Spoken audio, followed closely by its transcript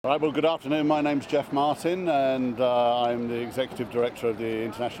Right, well, good afternoon. My name's Jeff Martin and I'm the Executive Director of the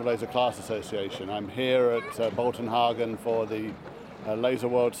International Laser Class Association. I'm here at Boltenhagen for the Laser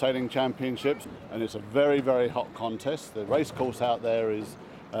World Sailing Championships, and it's a very, very hot contest. The race course out there is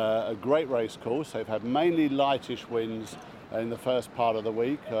a great race course. They've had mainly lightish winds in the first part of the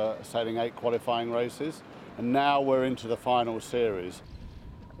week, sailing 8 qualifying races, and now we're into the final series.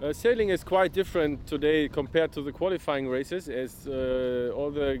 Sailing is quite different today compared to the qualifying races, as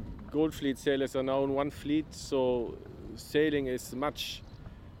all the Gold Fleet sailors are now in one fleet, so sailing is much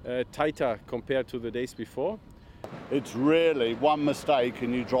tighter compared to the days before. It's really one mistake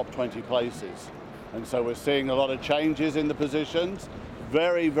and you drop 20 places. And so we're seeing a lot of changes in the positions.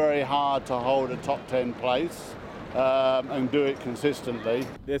 Very, very hard to hold a top 10 place and do it consistently.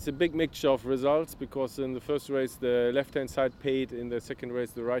 There's a big mixture of results because in the first race the left-hand side paid, in the second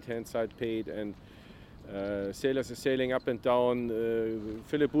race the right-hand side paid, and sailors are sailing up and down.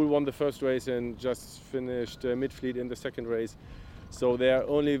 Philipp Buhl won the first race and just finished mid-fleet in the second race. So there are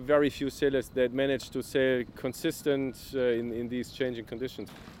only very few sailors that manage to sail consistent in these changing conditions.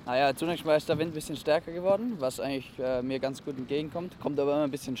 Naja, zunächst mal ist der Wind ein bisschen stärker geworden, was eigentlich mir ganz gut entgegenkommt. Kommt aber immer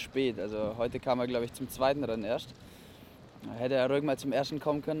ein bisschen spät. Also heute kam er, glaube ich, zum zweiten Rennen erst. Hätte er ruhig mal zum ersten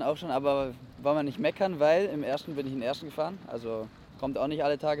kommen können auch schon, aber wollen wir nicht meckern, weil im ersten bin ich den ersten gefahren. Also kommt auch nicht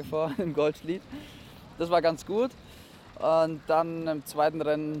alle Tage vor im Goldfleet. Das war ganz gut. Und dann im zweiten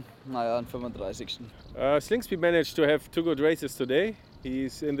Rennen, naja, am 35. Slingsby managed to have 2 good races today.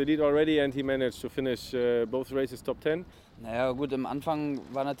 He's in the lead already and he managed to finish both races top 10. Naja gut, am Anfang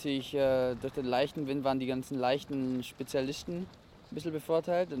war natürlich durch den leichten Wind waren die ganzen leichten Spezialisten ein bisschen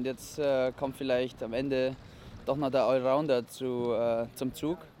bevorteilt. Und jetzt kommt vielleicht am Ende doch noch der Allrounder zum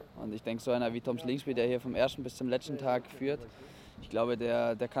Zug. Und ich denke, so einer wie Tom Slingsby, der hier vom ersten bis zum letzten Tag führt, ich glaube,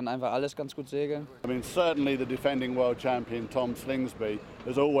 der kann einfach alles ganz gut segeln. I mean, certainly the defending world champion Tom Slingsby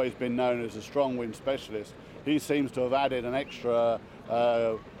has always been known as a strong wind specialist. He seems to have added an extra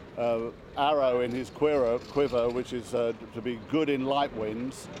arrow in his quiver, which is to be good in light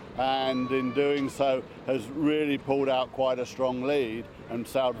winds, and in doing so has really pulled out quite a strong lead and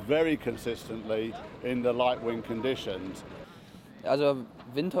sailed very consistently in the light wind conditions. Also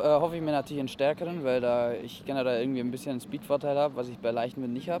Wind hoffe ich mir natürlich einen stärkeren, weil da ich generell irgendwie ein bisschen einen Speedvorteil habe, was ich bei leichtem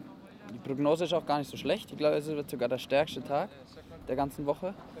Wind nicht habe. Die Prognose ist auch gar nicht so schlecht. Ich glaube, es wird sogar der stärkste Tag der ganzen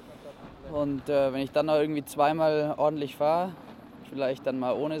Woche. Und wenn ich dann noch irgendwie zweimal ordentlich fahre, vielleicht dann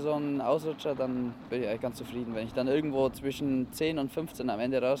mal ohne so einen Ausrutscher, dann bin ich eigentlich ganz zufrieden. Wenn ich dann irgendwo zwischen 10 und 15 am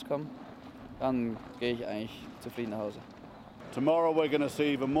Ende rauskomme, dann gehe ich eigentlich zufrieden nach Hause. Tomorrow we're going to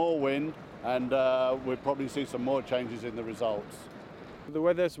see even more wind and we'll probably see some more changes in the results. The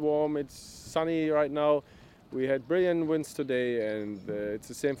weather's warm, it's sunny right now. We had brilliant winds today and it's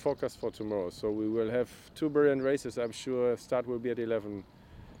the same forecast for tomorrow. So we will have 2 brilliant races, I'm sure. Start will be at 11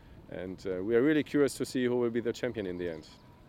 and we are really curious to see who will be the champion in the end.